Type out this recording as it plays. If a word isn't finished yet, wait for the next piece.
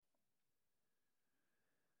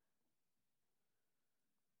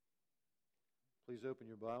Please open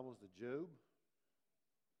your Bibles to Job.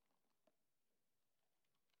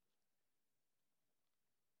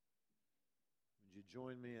 Would you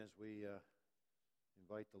join me as we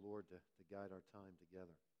invite the Lord to guide our time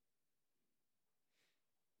together?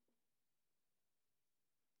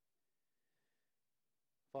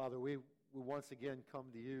 Father, we once again come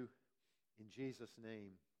to you in Jesus'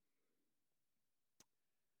 name.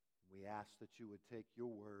 We ask that you would take your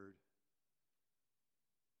word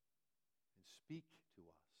and speak to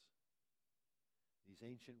us. These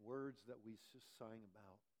ancient words that we just sang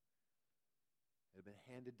about have been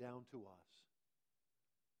handed down to us.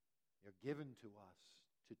 They're given to us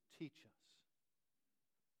to teach us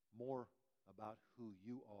more about who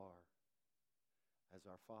you are as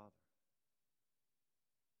our Father,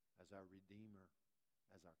 as our Redeemer,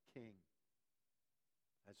 as our King,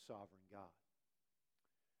 as Sovereign God.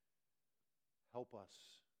 Help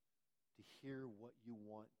us to hear what you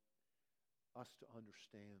want us to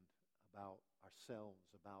understand about ourselves,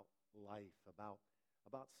 about life,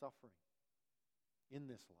 about suffering in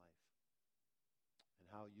this life,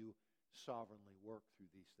 and how you sovereignly work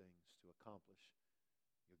through these things to accomplish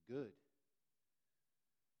your good,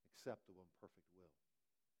 acceptable, and perfect will.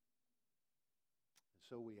 And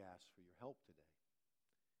so we ask for your help today.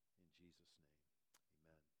 In Jesus' name,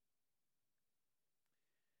 amen.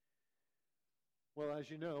 Well,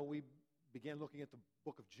 as you know, we began looking at the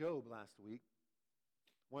book of Job last week.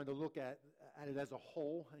 Wanted to look at it as a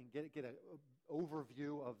whole and get an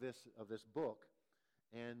overview of this book.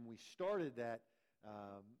 And we started that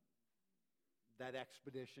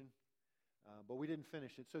expedition, but we didn't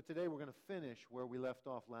finish it. So today we're going to finish where we left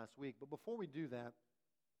off last week. But before we do that,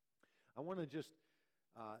 I want to just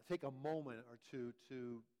take a moment or two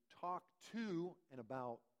to talk to and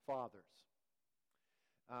about fathers.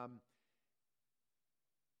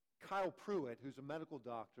 Kyle Pruitt, who's a medical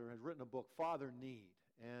doctor, has written a book, Father Need.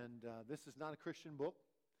 And this is not a Christian book.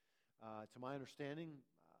 To my understanding,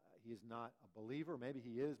 he is not a believer. Maybe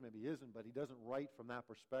he is, maybe he isn't, but he doesn't write from that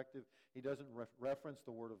perspective. He doesn't reference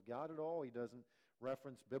the Word of God at all. He doesn't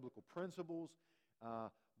reference biblical principles.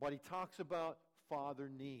 But he talks about father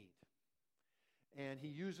need. And he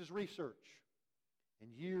uses research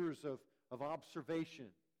and years of observation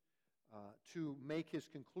to make his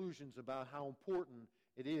conclusions about how important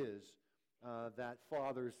it is that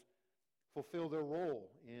fathers fulfill their role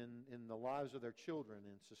in the lives of their children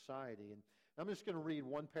and society. And I'm just going to read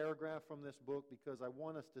one paragraph from this book because I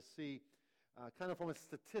want us to see kind of from a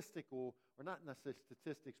statistical, or not necessarily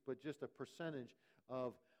statistics, but just a percentage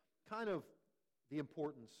of kind of the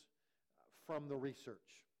importance from the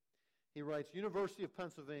research. He writes, University of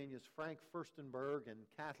Pennsylvania's Frank Furstenberg and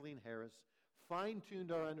Kathleen Harris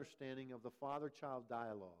fine-tuned our understanding of the father-child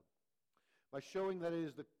dialogue by showing that it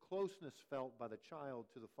is the closeness felt by the child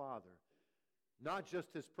to the father, not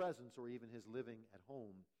just his presence or even his living at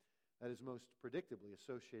home, that is most predictably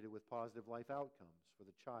associated with positive life outcomes for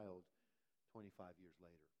the child 25 years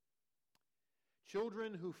later.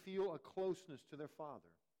 Children who feel a closeness to their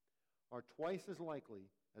father are twice as likely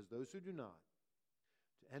as those who do not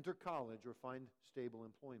to enter college or find stable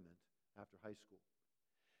employment after high school.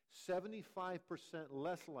 75%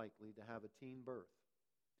 less likely to have a teen birth.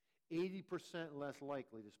 80% less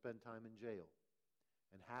likely to spend time in jail,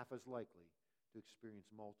 and half as likely to experience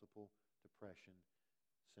multiple depression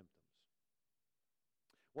symptoms.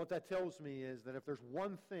 What that tells me is that if there's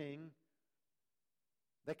one thing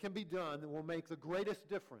that can be done that will make the greatest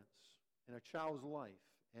difference in a child's life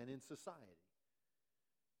and in society,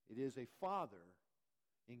 it is a father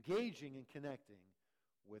engaging and connecting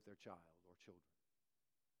with their child or children.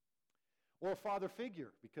 Or a father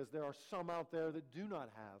figure, because there are some out there that do not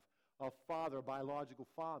have a father, a biological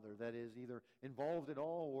father, that is either involved at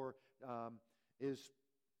all or is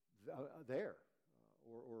there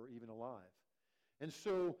or even alive. And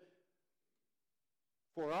so,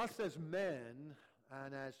 for us as men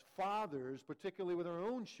and as fathers, particularly with our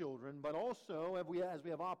own children, but also as we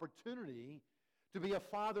have opportunity to be a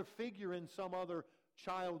father figure in some other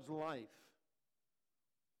child's life,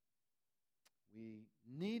 we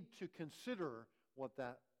need to consider what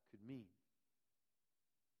that could mean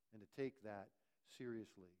and to take that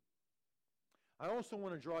seriously. I also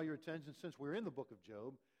want to draw your attention, since we're in the book of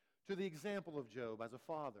Job, to the example of Job as a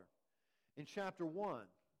father. In chapter 1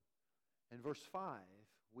 and verse 5,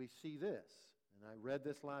 we see this. And I read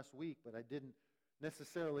this last week, but I didn't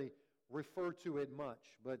necessarily refer to it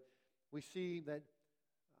much. But we see that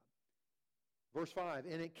verse 5,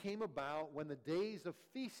 and it came about when the days of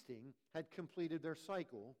feasting had completed their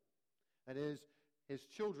cycle, that is, his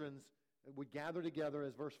children would gather together,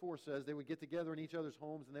 as verse 4 says, they would get together in each other's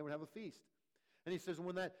homes and they would have a feast. And he says,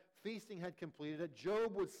 when that feasting had completed, that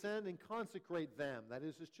Job would send and consecrate them, that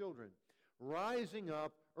is his children, rising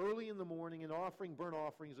up early in the morning and offering burnt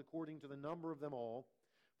offerings according to the number of them all.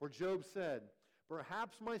 For Job said,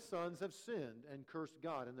 perhaps my sons have sinned and cursed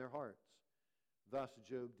God in their hearts. Thus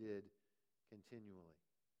Job did continually.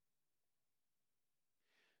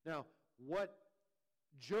 Now, what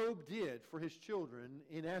Job did for his children,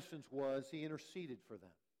 in essence, was he interceded for them.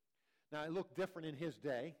 Now, it looked different in his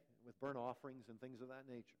day, with burnt offerings and things of that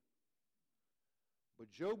nature.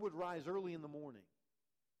 But Job would rise early in the morning,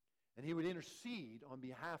 and he would intercede on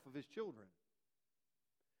behalf of his children,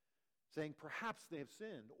 saying perhaps they have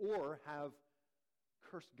sinned or have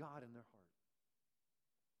cursed God in their heart.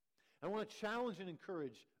 I want to challenge and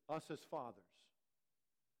encourage us as fathers,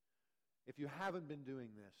 if you haven't been doing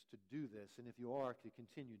this, to do this, and if you are, to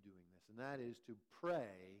continue doing this, and that is to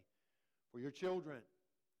pray for your children.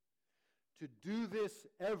 To do this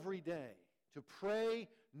every day. To pray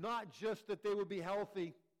not just that they would be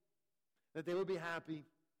healthy, that they would be happy,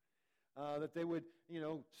 that they would,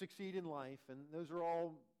 succeed in life, and those are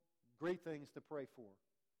all great things to pray for.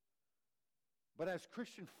 But as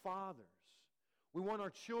Christian fathers, we want our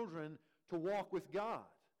children to walk with God.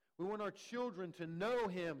 We want our children to know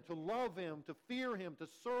Him, to love Him, to fear Him, to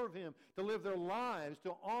serve Him, to live their lives,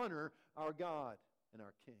 to honor our God and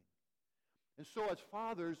our King. And so as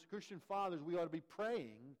fathers, Christian fathers, we ought to be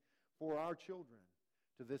praying for our children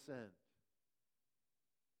to this end.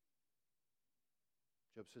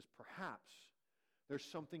 Job says, perhaps there's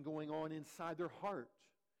something going on inside their heart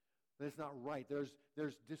that's not right.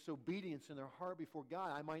 There's disobedience in their heart before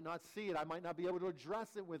God. I might not see it. I might not be able to address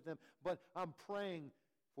it with them, but I'm praying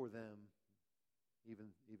for them even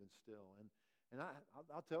still. And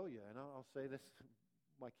I'll tell you, and I'll say this,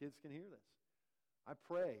 my kids can hear this. I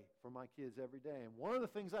pray for my kids every day. And one of the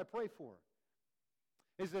things I pray for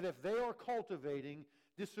is that if they are cultivating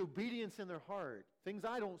disobedience in their heart, things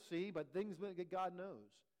I don't see, but things that God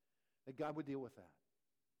knows, that God would deal with that.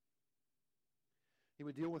 He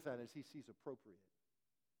would deal with that as He sees appropriate.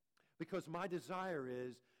 Because my desire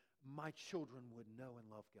is my children would know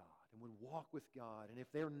and love God and would walk with God. And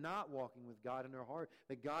if they're not walking with God in their heart,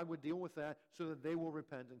 that God would deal with that so that they will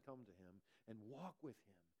repent and come to Him and walk with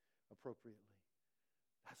Him appropriately.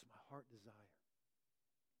 That's my heart desire.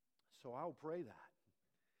 So I'll pray that.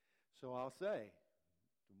 So I'll say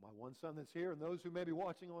to my one son that's here and those who may be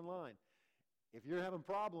watching online, if you're having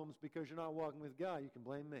problems because you're not walking with God, you can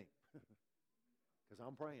blame me. Because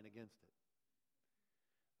I'm praying against it.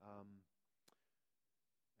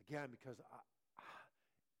 Again, because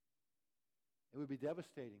it would be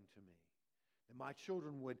devastating to me that my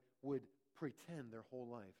children would pretend their whole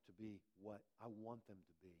life to be what I want them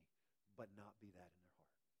to be, but not be that in their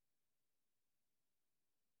heart.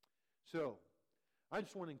 So, I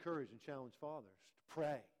just want to encourage and challenge fathers to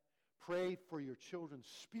pray. Pray for your children's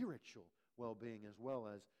spiritual well-being as well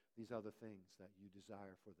as these other things that you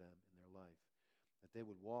desire for them in their life. That they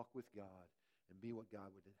would walk with God and be what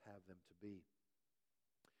God would have them to be.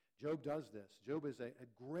 Job does this. Job is a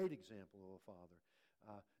great example of a father.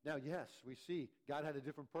 Now, yes, we see God had a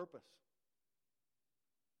different purpose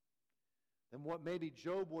than what maybe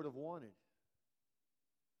Job would have wanted.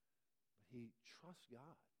 But he trusts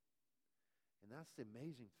God. And that's the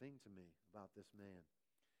amazing thing to me about this man,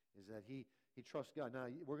 is that he trusts God. Now,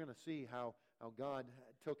 we're going to see how God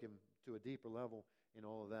took him to a deeper level in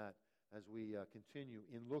all of that as we continue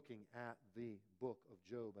in looking at the book of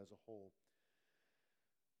Job as a whole.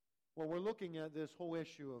 Well, we're looking at this whole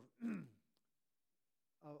issue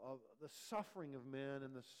of the suffering of men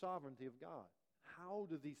and the sovereignty of God. How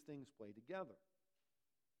do these things play together?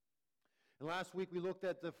 And last week we looked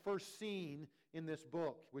at the first scene in this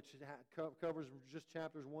book, which covers just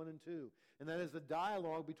chapters 1 and 2. And that is the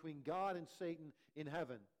dialogue between God and Satan in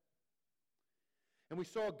heaven. And we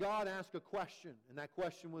saw God ask a question, and that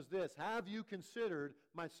question was this: have you considered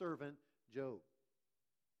my servant Job?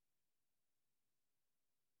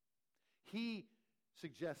 He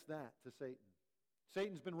suggests that to Satan.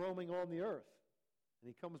 Satan's been roaming on the earth, and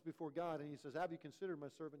he comes before God and he says, have you considered my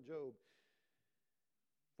servant Job?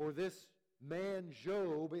 For this man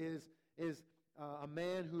Job is a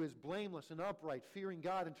man who is blameless and upright, fearing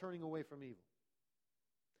God and turning away from evil.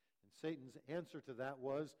 And Satan's answer to that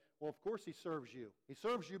was, well, of course he serves you. He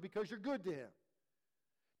serves you because you're good to him.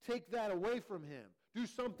 Take that away from him. Do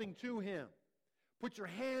something to him. Put your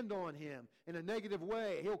hand on him in a negative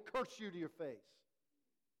way. He'll curse you to your face.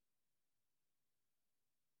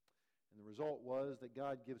 And the result was that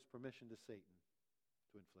God gives permission to Satan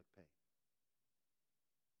to inflict pain.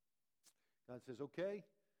 God says, okay,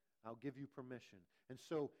 I'll give you permission. And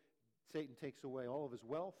so Satan takes away all of his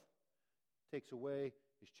wealth, takes away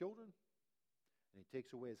his children, and he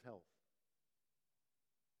takes away his health.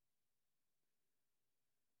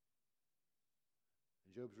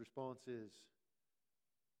 And Job's response is,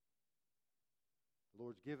 the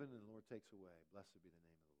Lord's given and the Lord takes away. Blessed be the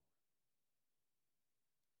name of the Lord.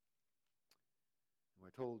 And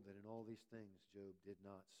we're told that in all these things, Job did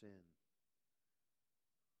not sin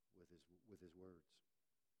with his words.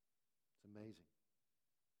 It's amazing.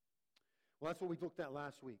 Well, that's what we looked at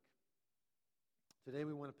last week. Today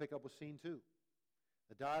we want to pick up with scene 2.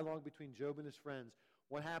 The dialogue between Job and his friends.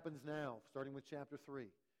 What happens now, starting with chapter 3,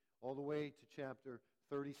 all the way to chapter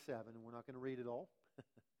 37, and we're not going to read it all.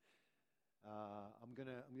 I'm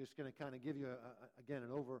just going to kind of give you, again, an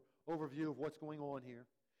overview of what's going on here.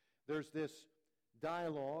 There's this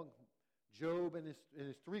dialogue. Job and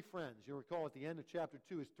his 3 friends. You'll recall at the end of chapter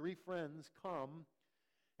 2, his 3 friends come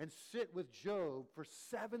and sit with Job for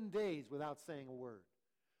 7 days without saying a word.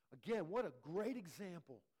 Again, what a great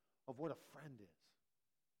example of what a friend is.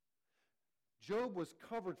 Job was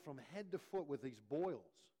covered from head to foot with these boils.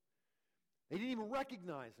 They didn't even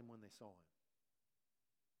recognize him when they saw him.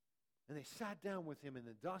 And they sat down with him in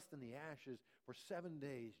the dust and the ashes for 7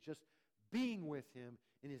 days, just being with him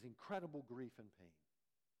in his incredible grief and pain.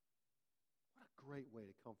 What a great way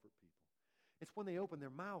to comfort people. It's when they open their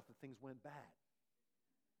mouth that things went bad.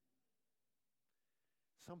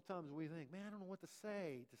 Sometimes we think, man, I don't know what to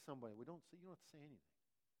say to somebody. You don't have to say anything.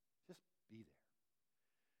 Just be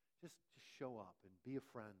there. Just show up and be a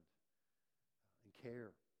friend and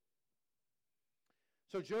care.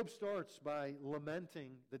 So Job starts by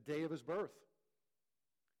lamenting the day of his birth.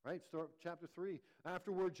 Right? Start chapter 3.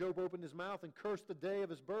 Afterward, Job opened his mouth and cursed the day of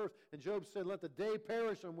his birth. And Job said, let the day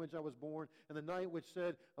perish on which I was born, and the night which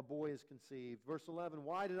said, a boy is conceived. Verse 11,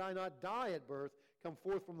 why did I not die at birth, come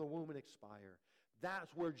forth from the womb and expire?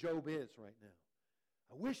 That's where Job is right now.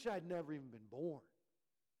 I wish I'd never even been born.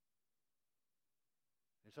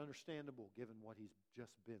 It's understandable given what he's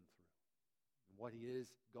just been through and what he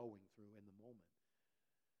is going through in the moment.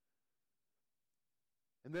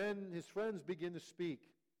 And then his friends begin to speak.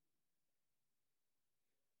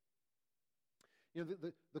 You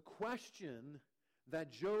know, the question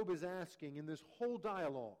that Job is asking in this whole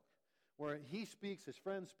dialogue, where he speaks, his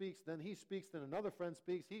friend speaks, then he speaks, then another friend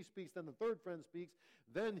speaks, he speaks, then the third friend speaks,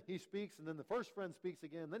 then he speaks, and then the first friend speaks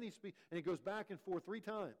again, then he speaks, and it goes back and forth 3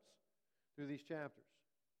 times through these chapters.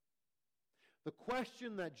 The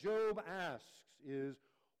question that Job asks is,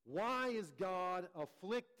 why is God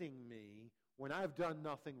afflicting me when I've done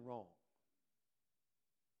nothing wrong?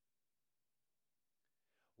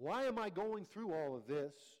 Why am I going through all of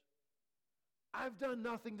this? I've done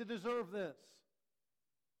nothing to deserve this.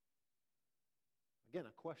 Again,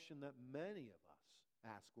 a question that many of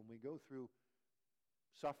us ask when we go through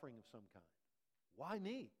suffering of some kind. Why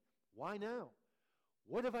me? Why now?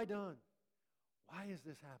 What have I done? Why is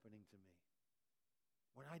this happening to me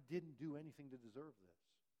when I didn't do anything to deserve this?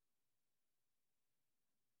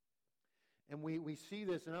 And we see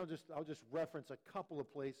this, and I'll just reference a couple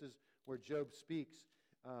of places where Job speaks,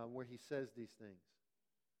 where he says these things.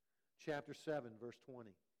 Chapter 7, verse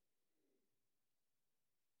 20.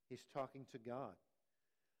 He's talking to God.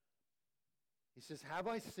 He says, have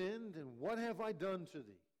I sinned, and what have I done to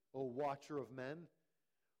thee, O watcher of men?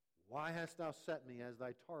 Why hast thou set me as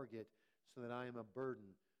thy target, so that I am a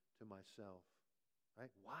burden to myself? Right?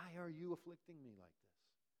 Why are you afflicting me like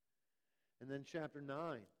this? And then chapter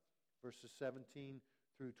 9, verses 17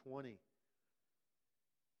 through 20.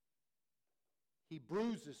 He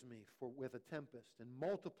bruises me with a tempest and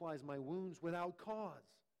multiplies my wounds without cause.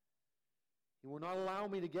 He will not allow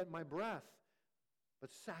me to get my breath, but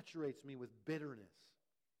saturates me with bitterness.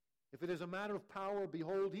 If it is a matter of power,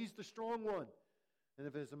 behold, he's the strong one. And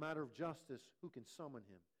if it is a matter of justice, who can summon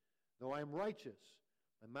him? Though I am righteous,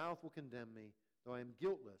 my mouth will condemn me. Though I am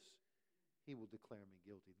guiltless, he will declare me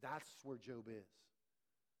guilty. That's where Job is.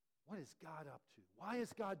 What is God up to? Why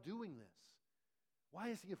is God doing this? Why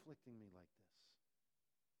is he afflicting me like this?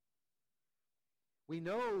 We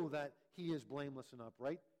know that he is blameless and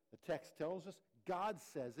upright. The text tells us. God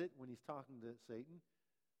says it when he's talking to Satan.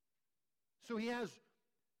 So he has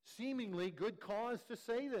seemingly good cause to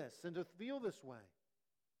say this and to feel this way.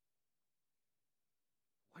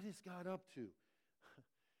 What is God up to?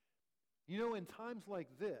 You know, in times like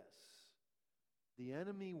this, the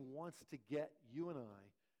enemy wants to get you and I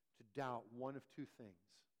to doubt one of 2 things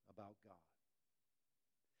about God.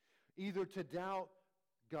 Either to doubt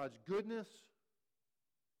God's goodness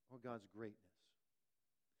or God's greatness.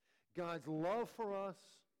 God's love for us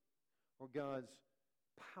or God's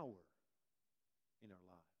power in our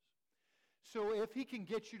lives. So if he can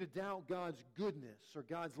get you to doubt God's goodness or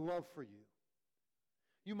God's love for you,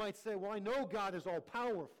 You might say, well, I know God is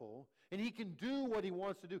all-powerful, and He can do what He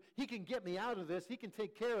wants to do. He can get me out of this. He can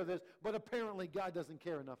take care of this, but apparently God doesn't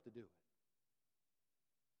care enough to do it.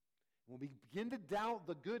 When we begin to doubt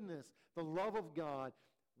the goodness, the love of God,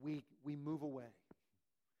 we move away.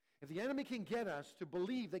 If the enemy can get us to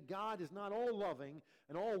believe that God is not all loving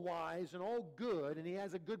and all wise and all good, and He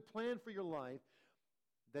has a good plan for your life,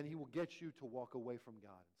 then he will get you to walk away from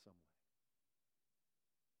God in some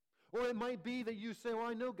way. Or it might be that you say, well,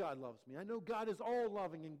 I know God loves me. I know God is all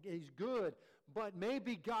loving and He's good, but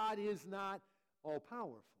maybe God is not all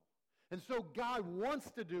powerful. And so God wants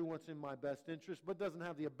to do what's in my best interest, but doesn't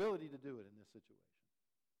have the ability to do it in this situation.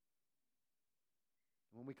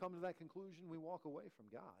 When we come to that conclusion, we walk away from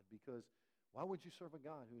God, because why would you serve a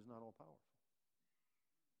God who is not all powerful?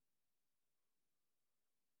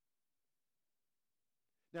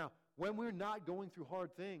 Now, when we're not going through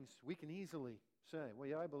hard things, we can easily say, well,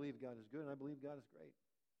 yeah, I believe God is good and I believe God is great.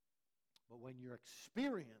 But when you're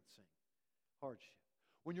experiencing hardship,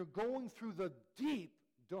 when you're going through the deep,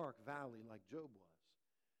 dark valley like Job was,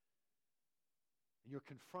 and you're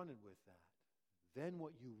confronted with that, then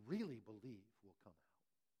what you really believe will come out.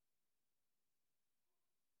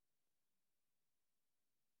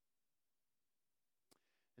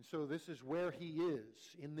 And so this is where he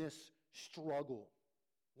is in this struggle.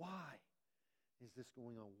 Why is this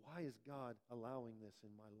going on? Why is God allowing this in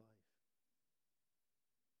my life?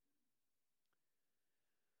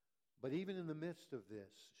 But even in the midst of this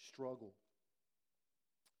struggle,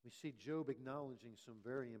 we see Job acknowledging some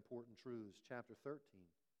very important truths. Chapter 13,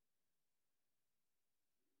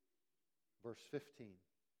 verse 15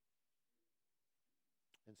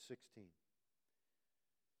 and 16.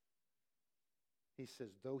 He says,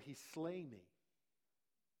 though he slay me,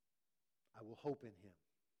 I will hope in him.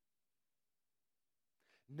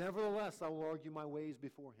 Nevertheless, I will argue my ways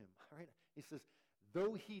before him. All right? He says,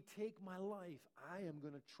 though he take my life, I am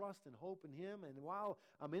going to trust and hope in him. And while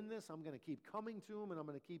I'm in this, I'm going to keep coming to him, and I'm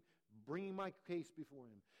going to keep bringing my case before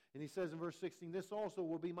him. And he says in verse 16, this also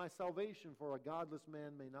will be my salvation, for a godless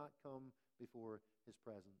man may not come before his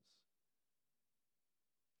presence.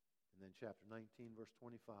 And then chapter 19, verse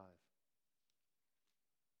 25.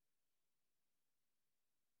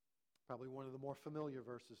 Probably one of the more familiar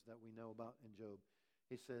verses that we know about in Job.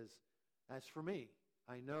 He says, as for me,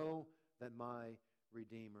 I know that my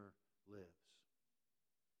Redeemer lives.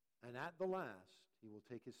 And at the last, he will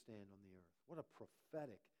take his stand on the earth. What a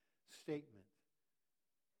prophetic statement.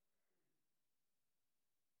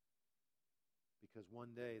 Because one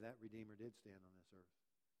day that Redeemer did stand on this earth.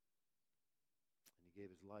 And he gave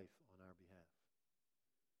his life on our behalf.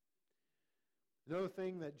 Another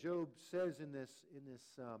thing that Job says in this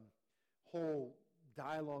whole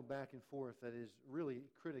dialogue back and forth that is really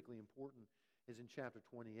critically important is in chapter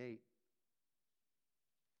 28.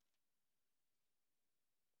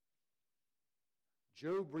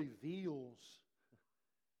 Job reveals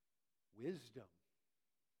wisdom.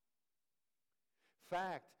 In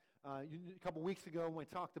fact, a couple weeks ago when we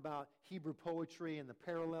talked about Hebrew poetry and the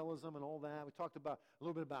parallelism and all that, we talked about a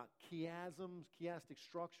little bit about chiasms, chiastic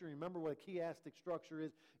structure. Remember what a chiastic structure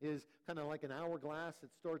is kind of like an hourglass.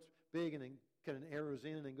 It starts big and then kind of arrows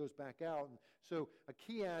in and then goes back out. And so a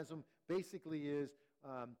chiasm basically is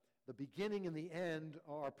the beginning and the end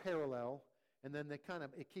are parallel, and then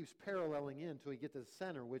it keeps paralleling in until you get to the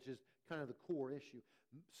center, which is kind of the core issue.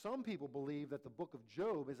 Some people believe that the book of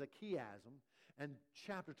Job is a chiasm, and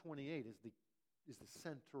chapter 28 is the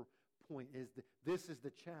center point. This is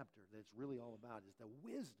the chapter that it's really all about, is the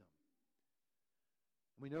wisdom.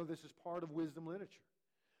 And we know this is part of wisdom literature.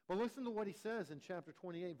 But listen to what he says in chapter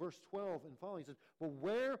 28, verse 12 and following. He says, but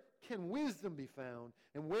where can wisdom be found,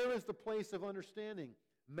 and where is the place of understanding?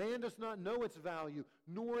 Man does not know its value,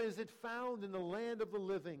 nor is it found in the land of the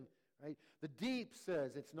living. Right? The deep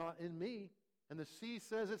says, it's not in me, and the sea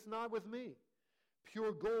says, it's not with me.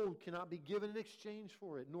 Pure gold cannot be given in exchange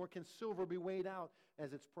for it, nor can silver be weighed out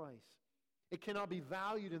as its price. It cannot be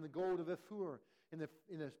valued in the gold of Ophir, in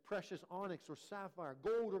a precious onyx or sapphire.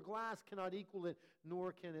 Gold or glass cannot equal it,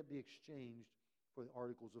 nor can it be exchanged for the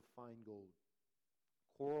articles of fine gold.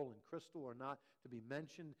 Coral and crystal are not to be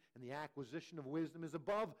mentioned, and the acquisition of wisdom is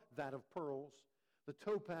above that of pearls. The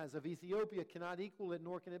topaz of Ethiopia cannot equal it,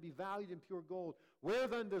 nor can it be valued in pure gold. Where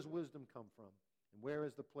then does wisdom come from? And where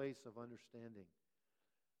is the place of understanding?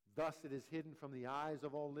 Thus it is hidden from the eyes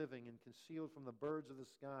of all living and concealed from the birds of the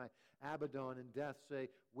sky. Abaddon and death say,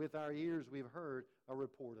 with our ears we've heard a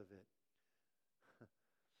report of it.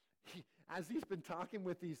 As he's been talking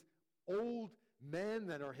with these old men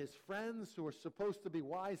that are his friends who are supposed to be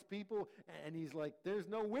wise people, and he's like, there's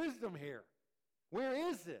no wisdom here. Where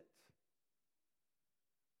is it?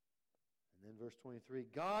 And then verse 23,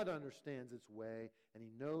 God understands its way, and he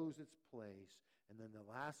knows its place. And then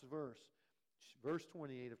the last verse, verse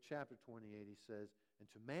 28 of chapter 28, he says, and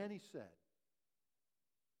to man he said,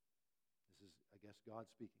 this is, I guess, God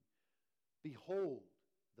speaking, behold,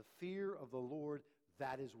 the fear of the Lord,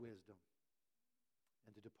 that is wisdom,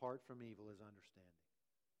 and to depart from evil is understanding.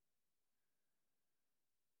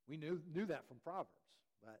 We knew that from Proverbs,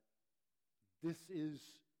 but this is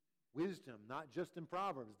wisdom, not just in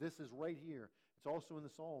Proverbs. This is right here. It's also in the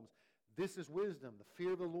Psalms. This is wisdom. The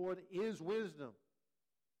fear of the Lord is wisdom.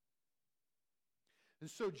 And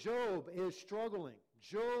so Job is struggling.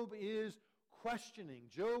 Job is questioning.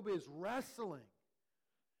 Job is wrestling.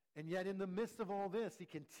 And yet in the midst of all this, he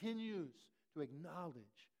continues to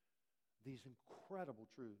acknowledge these incredible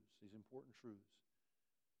truths, these important truths.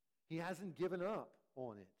 He hasn't given up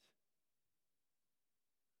on it.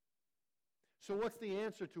 So what's the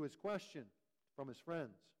answer to his question from his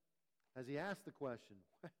friends? As he asked the question,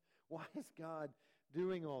 why is God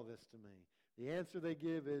doing all this to me? The answer they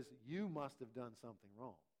give is, you must have done something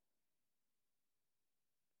wrong.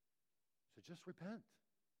 So just repent.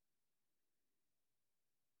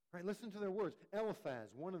 Right, listen to their words. Eliphaz,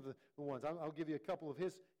 one of the ones, I'll give you a couple of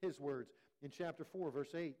his words in chapter 4,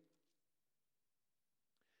 verse 8.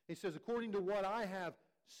 He says, according to what I have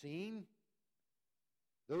seen,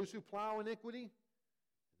 those who plow iniquity,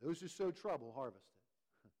 those who sow trouble harvest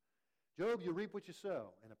it. Job, you reap what you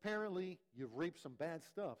sow. And apparently, you've reaped some bad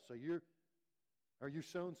stuff. So you've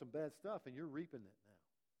sown some bad stuff, and you're reaping it now.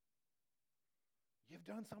 You've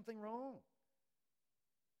done something wrong.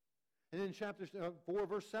 And in chapter 4,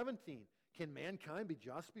 verse 17, can mankind be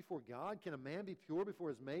just before God? Can a man be pure before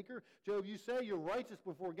his Maker? Job, you say you're righteous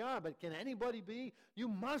before God, but can anybody be? You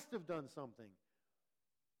must have done something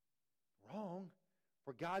wrong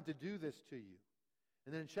for God to do this to you.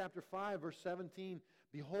 And then in chapter 5, verse 17,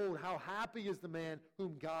 behold, how happy is the man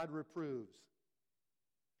whom God reproves.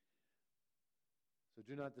 So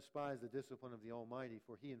do not despise the discipline of the Almighty,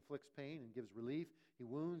 for he inflicts pain and gives relief. He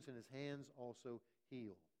wounds, and his hands also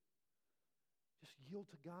heal. Just yield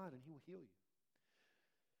to God, and he will heal you.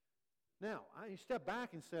 Now, I step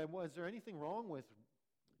back and say, well, is there anything wrong with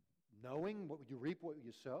knowing what you reap, what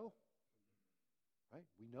you sow? Right?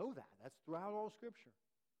 We know that. That's throughout all Scripture.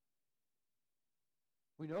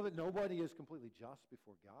 We know that nobody is completely just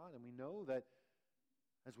before God, and we know that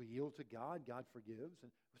as we yield to God, God forgives.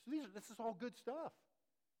 And so this is all good stuff.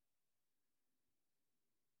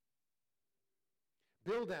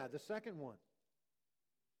 Bildad, the second one.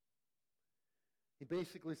 He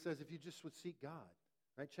basically says, if you just would seek God,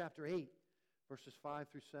 right? Chapter 8, verses 5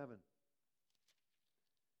 through 7.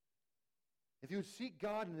 If you would seek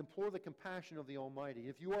God and implore the compassion of the Almighty,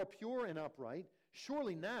 if you are pure and upright,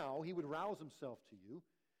 surely now he would rouse himself to you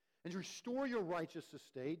and restore your righteous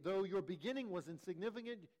estate, though your beginning was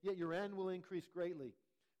insignificant, yet your end will increase greatly.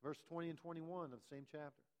 Verse 20 and 21 of the same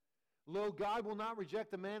chapter. Lo, God will not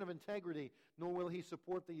reject the man of integrity, nor will he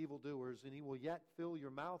support the evildoers, and he will yet fill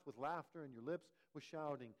your mouth with laughter and your lips with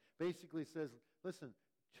shouting. Basically says, listen,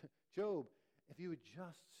 Job, if you would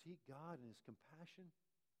just seek God and his compassion,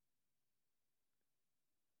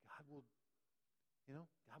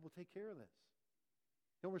 God will take care of this.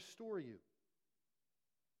 He'll restore you.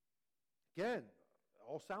 Again,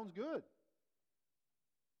 all sounds good.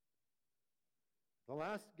 The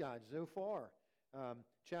last guy, Zophar,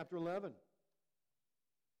 chapter 11,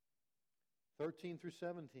 13 through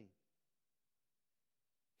 17.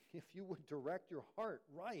 If you would direct your heart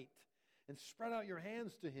right and spread out your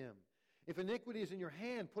hands to him. If iniquity is in your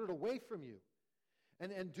hand, put it away from you.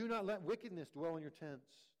 And do not let wickedness dwell in your tents.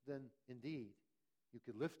 Then indeed, you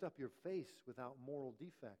could lift up your face without moral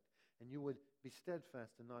defect, and you would be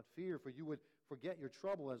steadfast and not fear, for you would forget your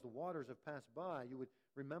trouble as the waters have passed by. You would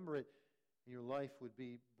remember it, and your life would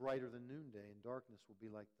be brighter than noonday, and darkness will be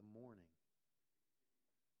like the morning.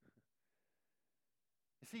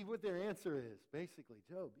 You see what their answer is, basically,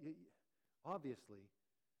 Job. Obviously,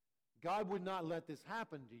 God would not let this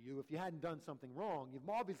happen to you if you hadn't done something wrong. You've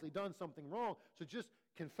obviously done something wrong, so just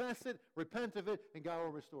confess it, repent of it, and God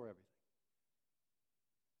will restore everything.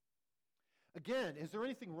 Again, is there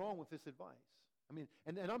anything wrong with this advice? I mean,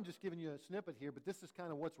 and I'm just giving you a snippet here, but this is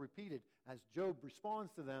kind of what's repeated as Job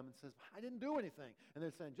responds to them and says, I didn't do anything. And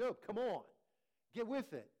they're saying, Job, come on, get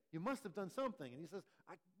with it. You must have done something. And he says,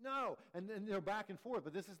 no. And they're back and forth,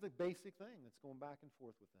 but this is the basic thing that's going back and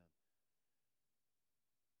forth with them.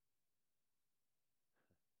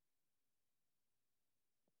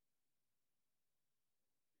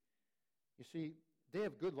 You see, they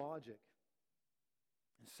have good logic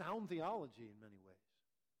and sound theology in many ways.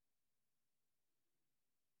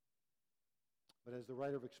 But as the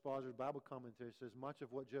writer of Expositor's Bible Commentary says, much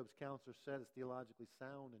of what Job's counselor said is theologically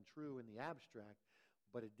sound and true in the abstract,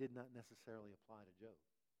 but it did not necessarily apply to Job.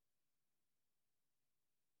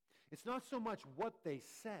 It's not so much what they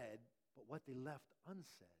said, but what they left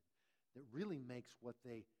unsaid that really makes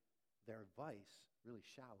their advice really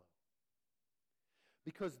shallow.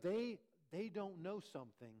 Because they don't know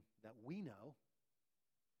something that we know,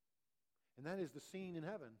 and that is the scene in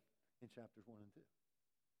heaven in chapters 1 and 2.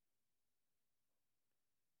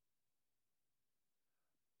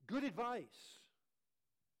 Good advice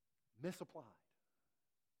misapplied.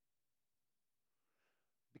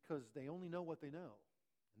 Because they only know what they know.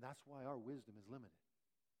 And that's why our wisdom is limited.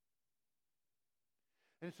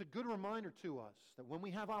 And it's a good reminder to us that when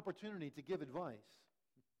we have opportunity to give advice,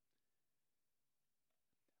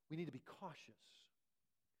 we need to be cautious.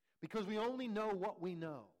 Because we only know what we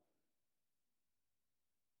know.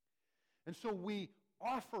 And so we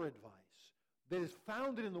offer advice that is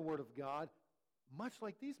founded in the Word of God, much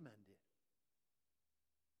like these men did.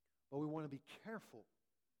 But we want to be careful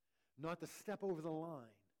not to step over the line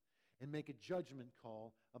and make a judgment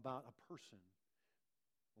call about a person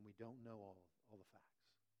when we don't know all the facts.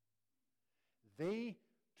 They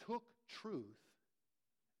took truth,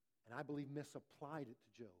 and I believe misapplied it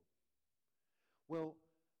to Job. Well,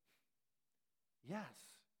 yes,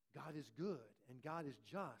 God is good, and God is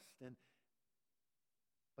just,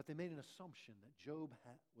 but they made an assumption that Job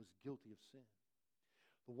was guilty of sin.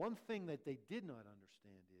 The one thing that they did not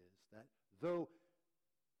understand is that though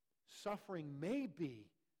suffering may be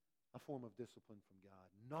a form of discipline from God,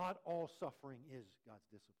 not all suffering is God's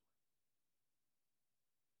discipline.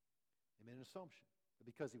 They made an assumption that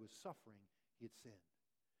because he was suffering, he had sinned.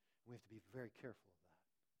 And we have to be very careful of that.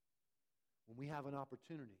 When we have an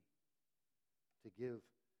opportunity to give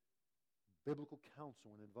biblical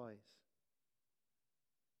counsel and advice,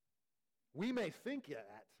 we may think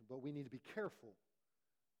that, but we need to be careful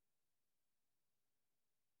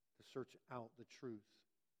to search out the truth.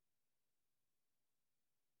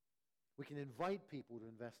 We can invite people to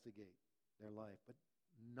investigate their life, but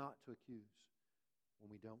not to accuse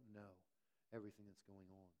when we don't know everything that's going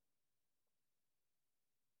on.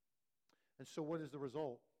 And so what is the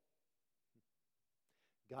result?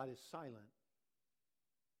 God is silent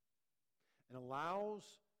and allows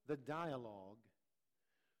the dialogue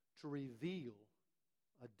to reveal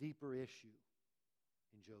a deeper issue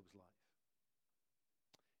in Job's life.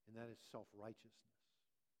 And that is self-righteousness.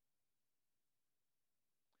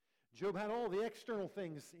 Job had all the external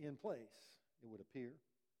things in place, it would appear.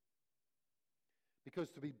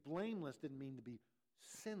 Because to be blameless didn't mean to be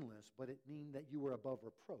sinless, but it meant that you were above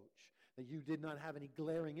reproach, that you did not have any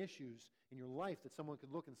glaring issues in your life that someone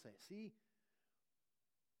could look and say, see?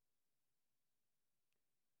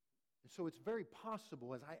 And so it's very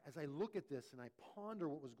possible, as I look at this and I ponder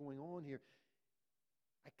what was going on here,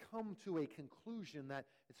 I come to a conclusion that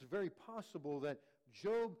it's very possible that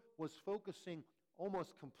Job was focusing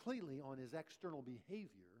almost completely on his external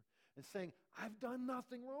behavior and saying, I've done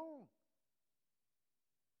nothing wrong.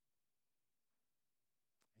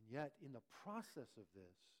 And yet, in the process of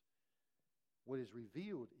this, what is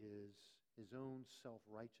revealed is his own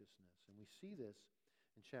self-righteousness. And we see this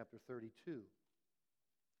in chapter 32,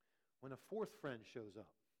 when a fourth friend shows up.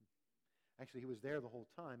 Actually, he was there the whole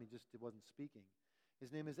time. He just wasn't speaking.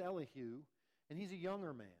 His name is Elihu, and he's a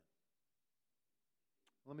younger man.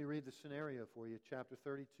 Let me read the scenario for you, chapter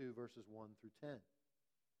 32, verses 1 through 10.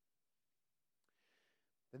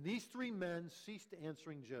 And these three men ceased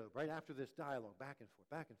answering Job, right after this dialogue, back and forth,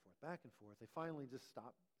 back and forth, back and forth. They finally just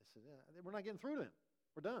stopped. They said, we're not getting through to him.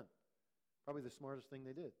 We're done. Probably the smartest thing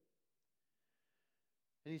they did.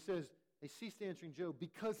 And he says, they ceased answering Job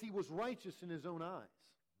because he was righteous in his own eyes.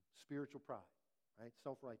 Spiritual pride, right?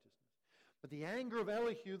 Self-righteousness. But the anger of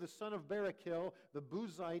Elihu, the son of Barachel, the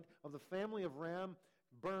Buzite of the family of Ram,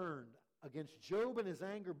 burned against Job, and his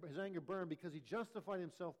anger burned because he justified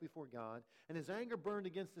himself before God, and his anger burned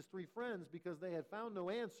against his three friends because they had found no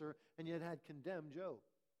answer and yet had condemned Job.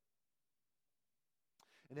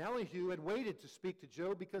 And Elihu had waited to speak to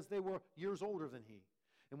Job because they were years older than he.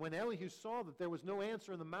 And when Elihu saw that there was no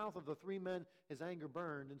answer in the mouth of the three men, his anger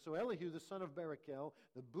burned. And so Elihu, the son of Barachel,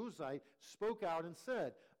 the Buzite, spoke out and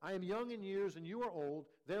said, I am young in years and you are old.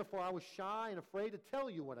 Therefore I was shy and afraid to tell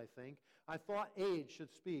you what I think. I thought age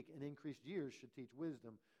should speak and increased years should teach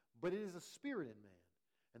wisdom. But it is a spirit in man.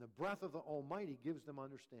 And the breath of the Almighty gives them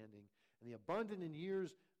understanding. And the abundant in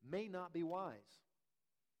years may not be wise,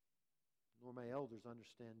 nor may elders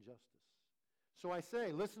understand justice. So I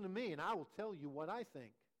say, listen to me, and I will tell you what I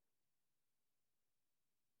think.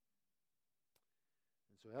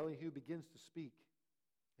 And so Elihu begins to speak.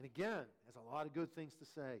 And again, has a lot of good things to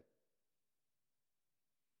say.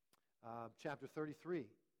 Chapter 33,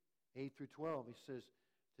 8 through 12, he says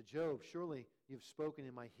to Job, surely you've spoken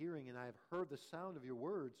in my hearing, and I have heard the sound of your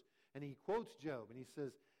words. And he quotes Job, and he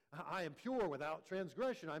says, I am pure without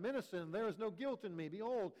transgression. I'm innocent, and there is no guilt in me.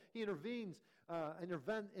 Behold, he invents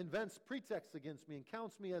pretexts against me and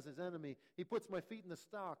counts me as his enemy. He puts my feet in the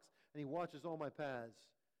stocks, and he watches all my paths.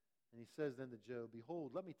 And he says then to Job,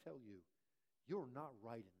 behold, let me tell you, you're not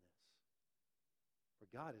right in this, for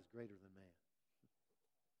God is greater than man.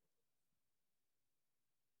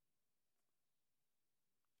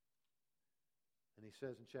 And he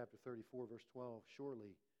says in chapter 34, verse 12,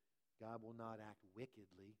 surely God will not act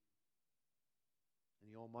wickedly,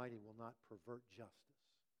 and the Almighty will not pervert justice.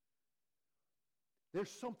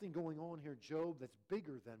 There's something going on here, Job, that's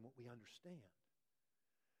bigger than what we understand.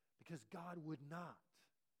 Because God would not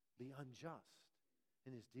be unjust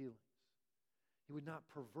in his dealings. He would not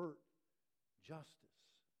pervert justice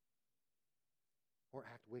or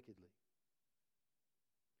act wickedly.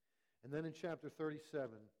 And then in chapter 37,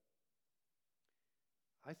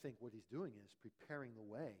 I think what he's doing is preparing the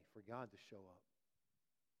way for God to show up.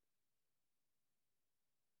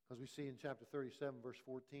 Because we see in chapter 37, verse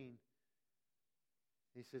 14,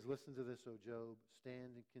 he says, listen to this, O Job,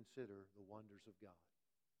 stand and consider the wonders of God.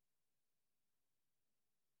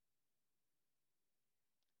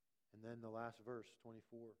 And then the last verse,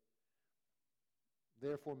 24.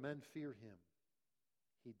 Therefore men fear him.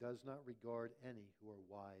 He does not regard any who are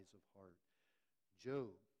wise of heart. Job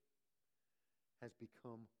has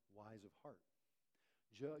become wise of heart.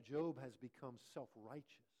 Job has become self-righteous.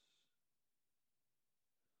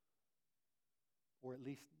 Or at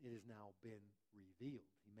least it has now been revealed.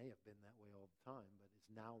 He may have been that way all the time, but it's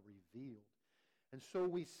now revealed. And so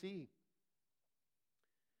we see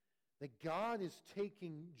that God is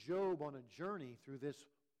taking Job on a journey through this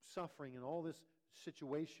suffering and all this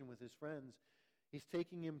situation with his friends. He's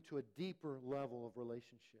taking him to a deeper level of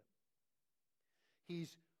relationship.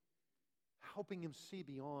 He's helping him see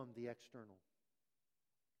beyond the external.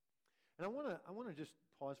 And I want to just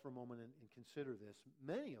pause for a moment and consider this.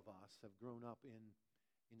 Many of us have grown up in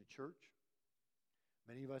the church.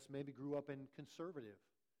 Many of us maybe grew up in conservative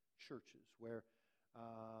churches, where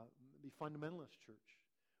the fundamentalist church,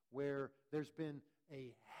 where there's been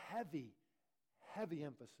a heavy, heavy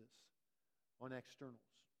emphasis on externals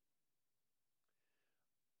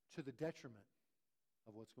to the detriment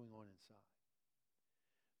of what's going on inside.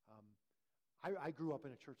 I grew up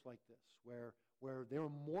in a church like this, where they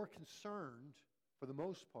were more concerned, for the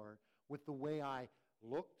most part, with the way I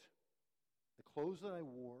looked, the clothes that I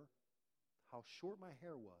wore, how short my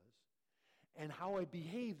hair was, and how I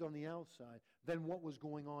behaved on the outside than what was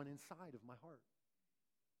going on inside of my heart.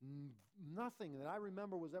 Nothing that I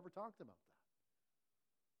remember was ever talked about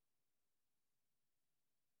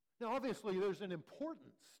that. Now, obviously, there's an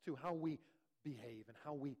importance to how we behave and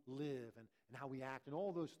how we live and how we act and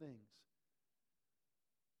all those things.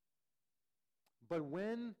 But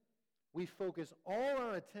when we focus all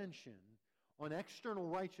our attention on external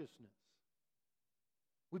righteousness,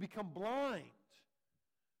 we become blind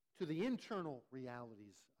to the internal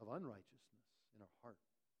realities of unrighteousness in our heart.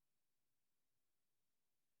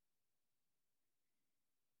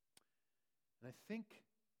 And I think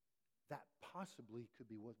that possibly could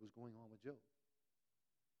be what was going on with Job.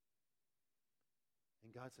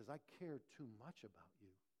 And God says, I care too much about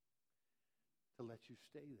you to let you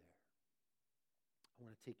stay there. I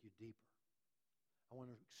want to take you deeper. I want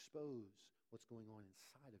to expose what's going on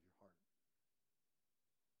inside of your heart.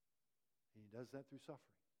 And he does that through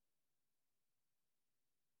suffering.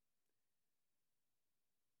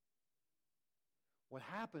 What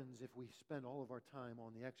happens if we spend all of our time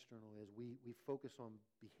on the external is we focus on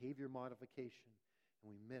behavior modification and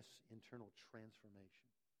we miss internal transformation.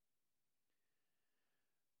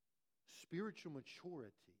 Spiritual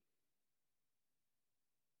maturity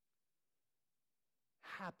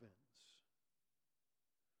happens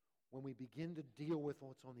when we begin to deal with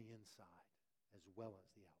what's on the inside as well as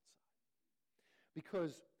the outside.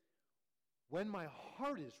 Because when my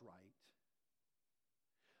heart is right,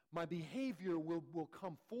 my behavior will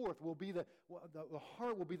come forth, the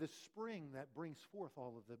heart will be the spring that brings forth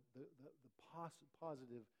all of the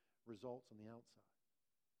positive results on the outside.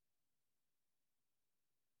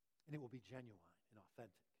 And it will be genuine and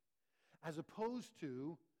authentic. As opposed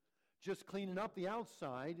to just cleaning up the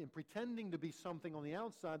outside and pretending to be something on the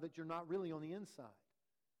outside that you're not really on the inside.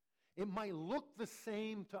 It might look the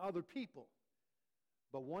same to other people,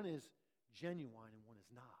 but one is genuine and one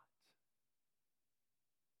is not.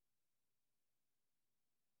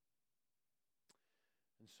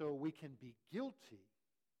 And so we can be guilty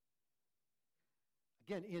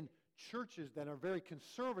again, in churches that are very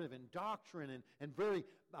conservative in doctrine and very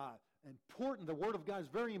important. The Word of God is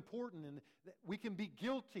very important, and we can be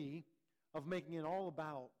guilty of making it all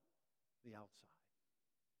about the outside.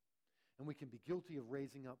 And we can be guilty of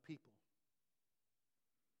raising up people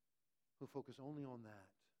who focus only on that.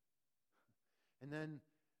 And then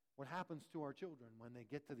what happens to our children when they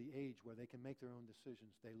get to the age where they can make their own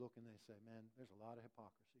decisions? They look and they say, man, there's a lot of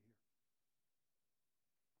hypocrisy here.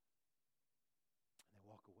 And they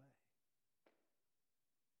walk away.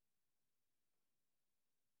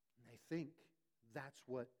 And they think that's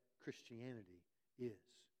what Christianity is.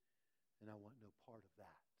 And I want no part of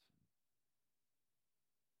that.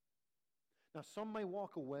 Now, some may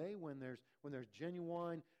walk away when there's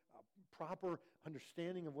genuine, proper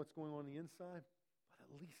understanding of what's going on the inside, but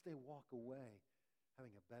at least they walk away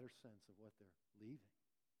having a better sense of what they're leaving.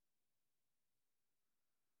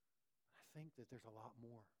 I think that there's a lot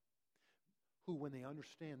more who, when they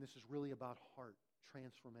understand this is really about heart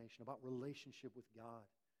transformation, about relationship with God,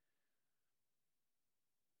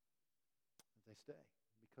 that they stay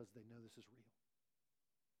because they know this is real.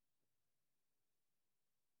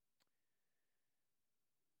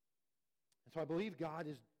 And so I believe God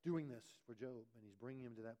is doing this for Job, and he's bringing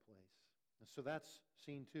him to that place. And so that's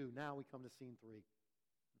scene 2. Now we come to scene 3.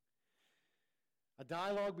 A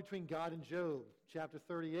dialogue between God and Job. Chapter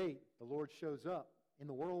 38, the Lord shows up in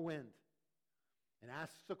the whirlwind and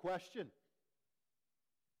asks a question.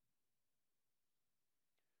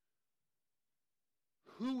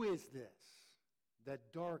 Who is this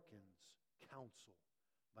that darkens counsel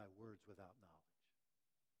by words without knowledge?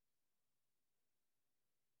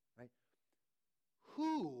 Right?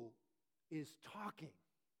 Who is talking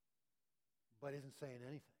but isn't saying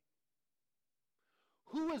anything?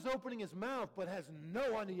 Who is opening his mouth but has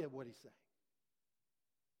no idea what he's saying?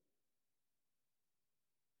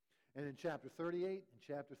 And in chapter 38 and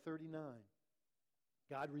chapter 39,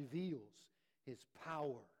 God reveals his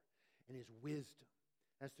power and his wisdom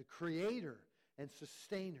as the creator and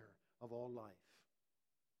sustainer of all life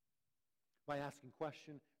by asking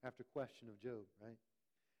question after question of Job, right?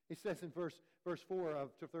 He says in verse 4 of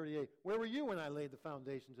 38, where were you when I laid the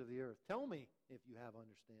foundations of the earth? Tell me if you have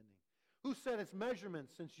understanding. Who set its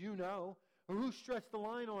measurements, since you know? Or who stretched the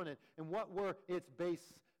line on it? And what were its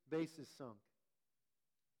bases sunk?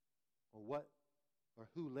 Or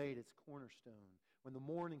who laid its cornerstone? When the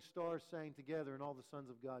morning stars sang together and all the sons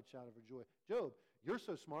of God shouted for joy. Job, you're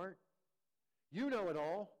so smart. You know it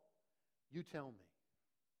all. You tell me.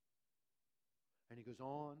 And he goes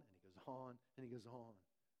on, and he goes on, and he goes on.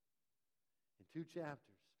 In 2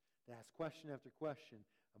 chapters, to ask question after question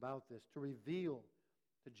about this, to reveal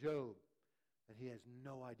to Job that he has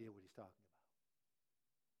no idea what he's talking about.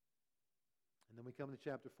 And then we come to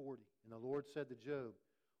chapter 40. And the Lord said to Job,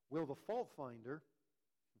 will the fault finder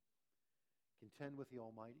contend with the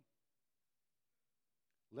Almighty?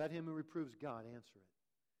 Let him who reproves God answer it.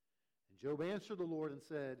 And Job answered the Lord and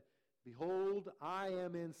said, behold, I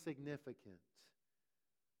am insignificant.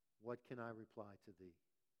 What can I reply to thee?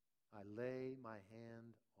 I lay my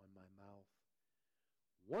hand on my mouth.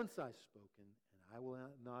 Once I've spoken, and I will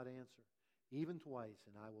not answer. Even twice,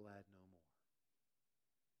 and I will add no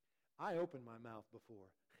more. I opened my mouth before.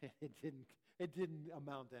 It didn't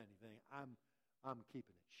amount to anything. I'm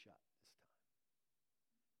keeping it shut this time.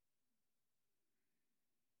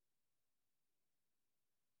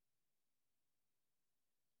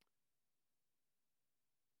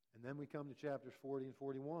 And then we come to chapters 40 and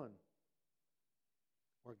 41,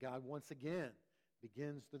 where God once again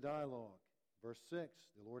begins the dialogue. Verse 6,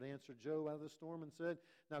 the Lord answered Job out of the storm and said,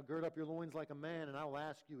 now gird up your loins like a man, and I will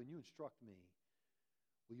ask you, and you instruct me.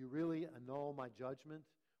 Will you really annul my judgment?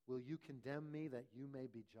 Will you condemn me that you may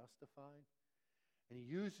be justified? And he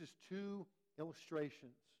uses 2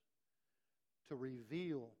 illustrations to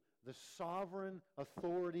reveal the sovereign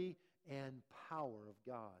authority and power of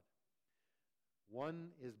God. One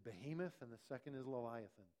is Behemoth, and the second is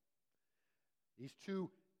Leviathan. These 2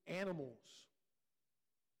 animals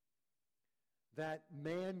that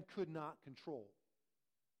man could not control.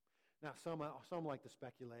 Now, some like to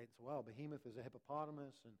speculate, so, well, Behemoth is a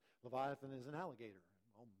hippopotamus and Leviathan is an alligator.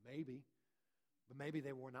 Well, maybe. But maybe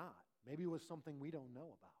they were not. Maybe it was something we don't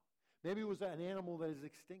know about. Maybe it was an animal that is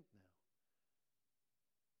extinct now.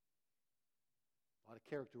 A lot of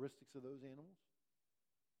characteristics of those animals,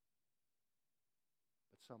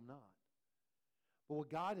 but some not. But what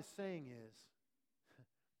God is saying is,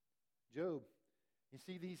 Job, you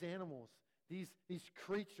see these animals, these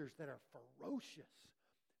creatures that are ferocious,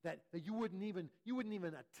 that you wouldn't even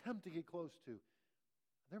attempt to get close to.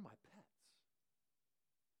 They're my pets.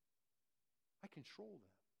 I control them.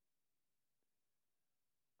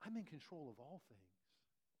 I'm in control of all things.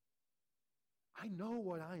 I know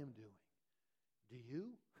what I am doing. Do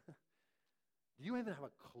you? Do you even have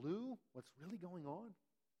a clue what's really going on?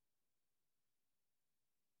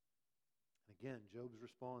 And again, Job's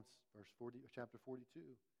response, chapter 42,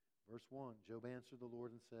 verse 1. Job answered the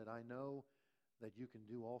Lord and said, I know that you can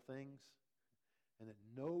do all things, and that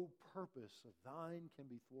no purpose of thine can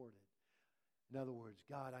be thwarted. In other words,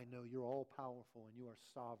 God, I know you're all-powerful and you are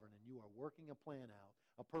sovereign and you are working a plan out,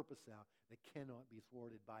 a purpose out that cannot be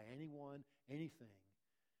thwarted by anyone, anything.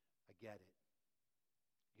 I get it.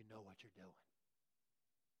 You know what you're doing,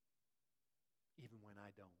 even when I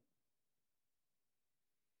don't.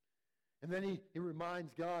 And then he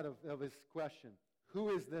reminds God of his question,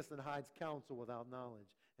 who is this that hides counsel without knowledge?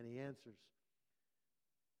 And he answers,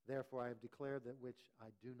 therefore I have declared that which I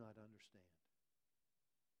do not understand.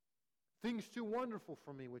 Things too wonderful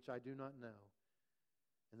for me which I do not know.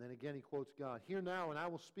 And then again he quotes God, hear now and I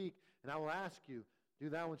will speak and I will ask you, do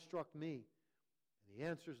thou instruct me? And he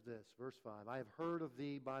answers this, verse 5, I have heard of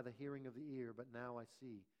thee by the hearing of the ear, but now I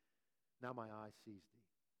see. Now my eye sees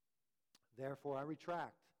thee. Therefore I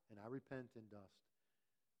retract and I repent in dust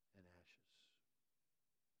and ashes.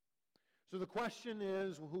 So the question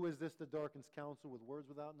is, who is this that darkens counsel with words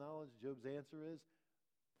without knowledge? Job's answer is,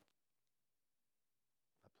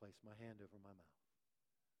 I place my hand over my mouth.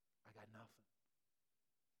 I got nothing.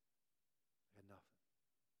 I got nothing.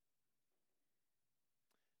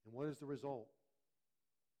 And what is the result?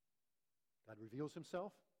 God reveals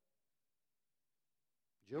himself.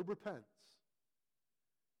 Job repents.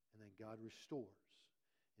 And then God restores.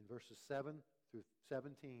 In verses 7 through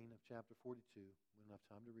 17 of chapter 42, we don't have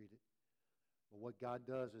time to read it. But what God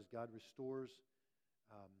does is God restores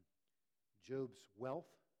Job's wealth.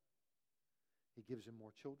 He gives him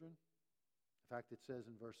more children. In fact, it says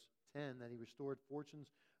in verse 10 that he restored the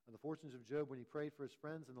fortunes of Job when he prayed for his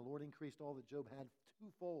friends, and the Lord increased all that Job had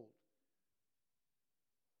twofold.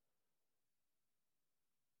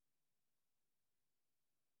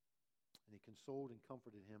 And he consoled and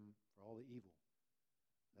comforted him for all the evil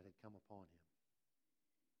that had come upon him.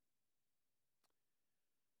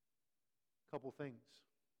 A couple things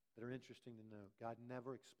that are interesting to know. God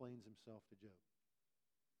never explains himself to Job.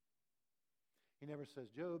 He never says,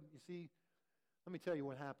 Job, you see, let me tell you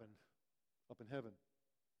what happened up in heaven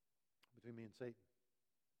between me and Satan.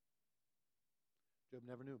 Job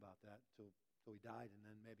never knew about that until he died, and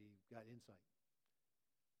then maybe he got insight.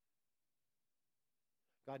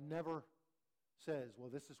 God never says, well,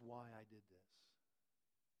 this is why I did this.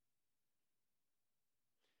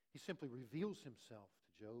 He simply reveals himself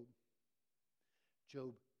to Job.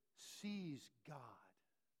 Job sees God.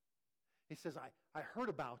 He says, I heard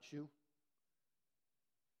about you,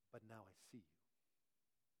 but now I see you.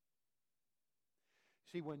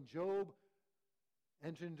 See, when Job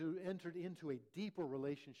entered into a deeper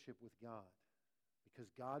relationship with God,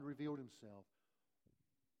 because God revealed himself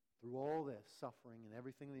through all this suffering and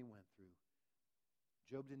everything that he went through,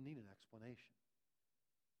 Job didn't need an explanation.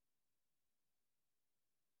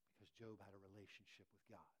 Because Job had a relationship with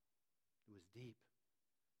God. It was deep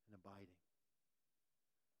and abiding.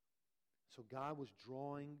 So God was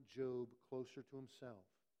drawing Job closer to himself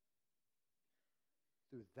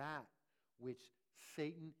through that which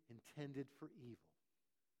Satan intended for evil,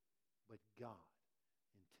 but God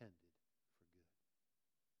intended for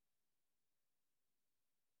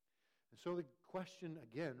good. And so the question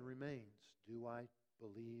again remains, do I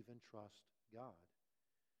believe and trust God?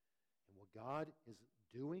 And what God is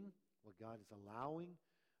doing, what God is allowing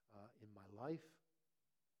in my life,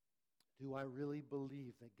 do I really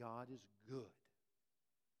believe that God is good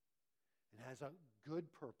and has a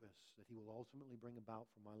good purpose that he will ultimately bring about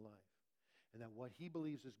for my life? And that what he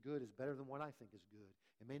believes is good is better than what I think is good.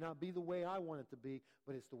 It may not be the way I want it to be,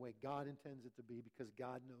 but it's the way God intends it to be because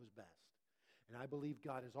God knows best. And I believe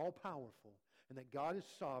God is all-powerful and that God is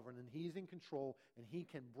sovereign and he's in control and he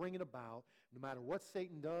can bring it about no matter what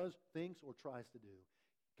Satan does, thinks, or tries to do.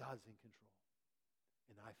 God's in control.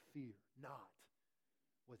 And I fear not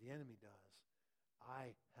what the enemy does.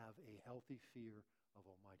 I have a healthy fear of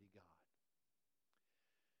Almighty God.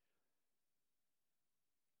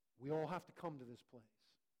 We all have to come to this place.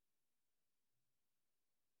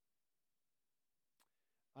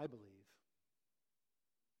 I believe,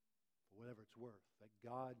 for whatever it's worth, that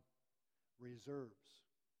God reserves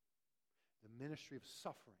the ministry of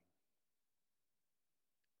suffering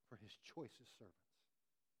for his choicest servants.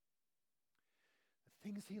 The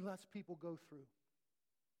things he lets people go through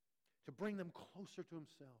to bring them closer to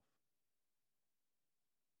himself,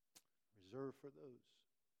 reserved for those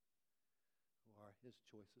who are his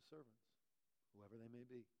choicest servants, whoever they may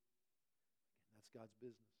be. That's God's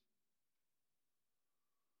business.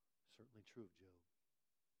 Certainly true of Job.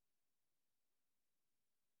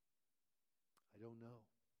 I don't know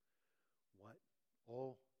what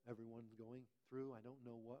everyone's going through. I don't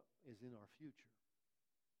know what is in our future.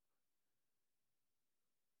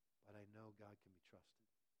 But I know God can be trusted.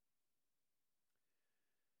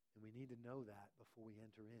 And we need to know that before we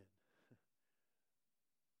enter in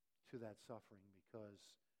to that suffering,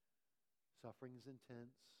 because suffering is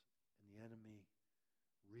intense and the enemy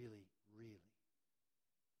really, really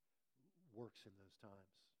works in those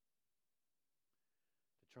times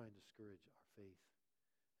to try and discourage our faith.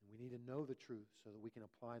 And we need to know the truth so that we can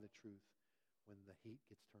apply the truth when the heat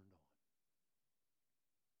gets turned on.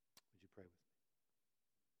 Would you pray with me?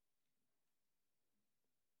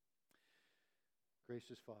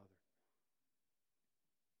 Gracious Father,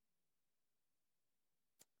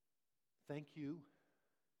 thank you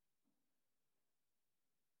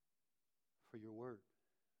for your word.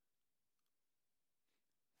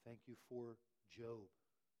 Thank you for Job,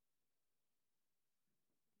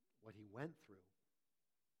 what he went through,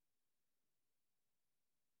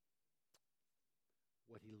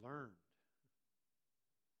 what he learned,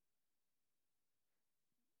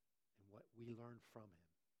 and what we learned from him.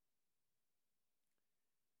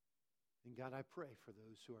 And God, I pray for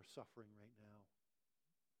those who are suffering right now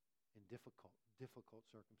in difficult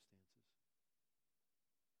circumstances.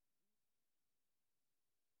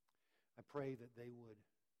 I pray that they would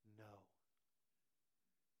know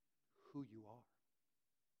who you are.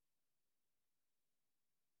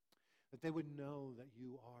 That they would know that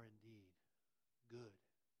you are indeed good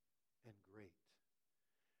and great.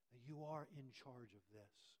 That you are in charge of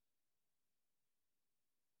this.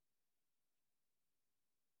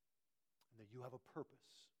 And that you have a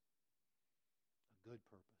purpose, a good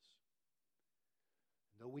purpose.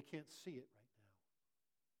 And though we can't see it right now,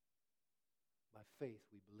 by faith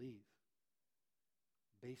we believe,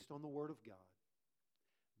 based on the Word of God,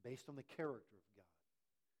 based on the character of God,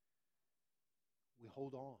 we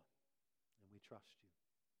hold on and we trust you.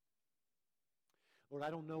 Lord,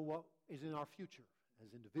 I don't know what is in our future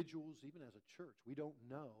as individuals, even as a church. We don't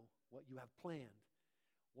know what you have planned,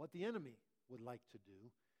 what the enemy would like to do,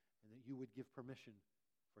 and that you would give permission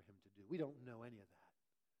for him to do. We don't know any of that.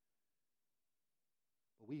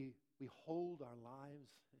 But we hold our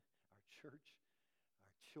lives, our church,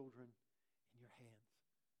 our children in your hands.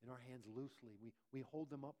 In our hands loosely. We hold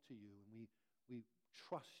them up to you, and we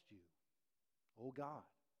trust you, oh God.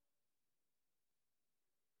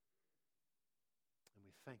 And we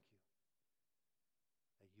thank you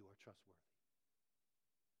that you are trustworthy.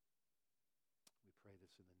 We pray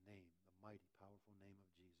this in the name, the mighty, powerful name of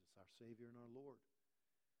Jesus, our Savior and our Lord.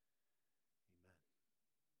 Amen.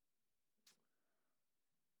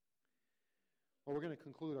 Well, we're going to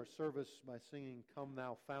conclude our service by singing, "Come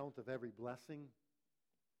Thou Fount of Every Blessing."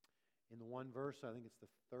 In the one verse, I think it's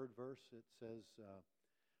the third verse, it says,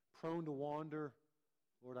 prone to wander,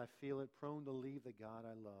 Lord, I feel it, prone to leave the God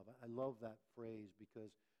I love. I love that phrase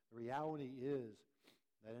because the reality is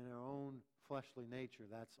that in our own fleshly nature,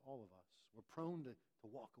 that's all of us. We're prone to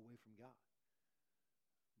walk away from God.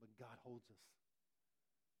 But God holds us.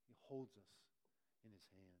 He holds us in his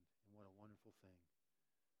hand, and what a wonderful thing.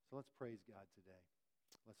 So let's praise God today.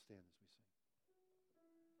 Let's stand as we sing.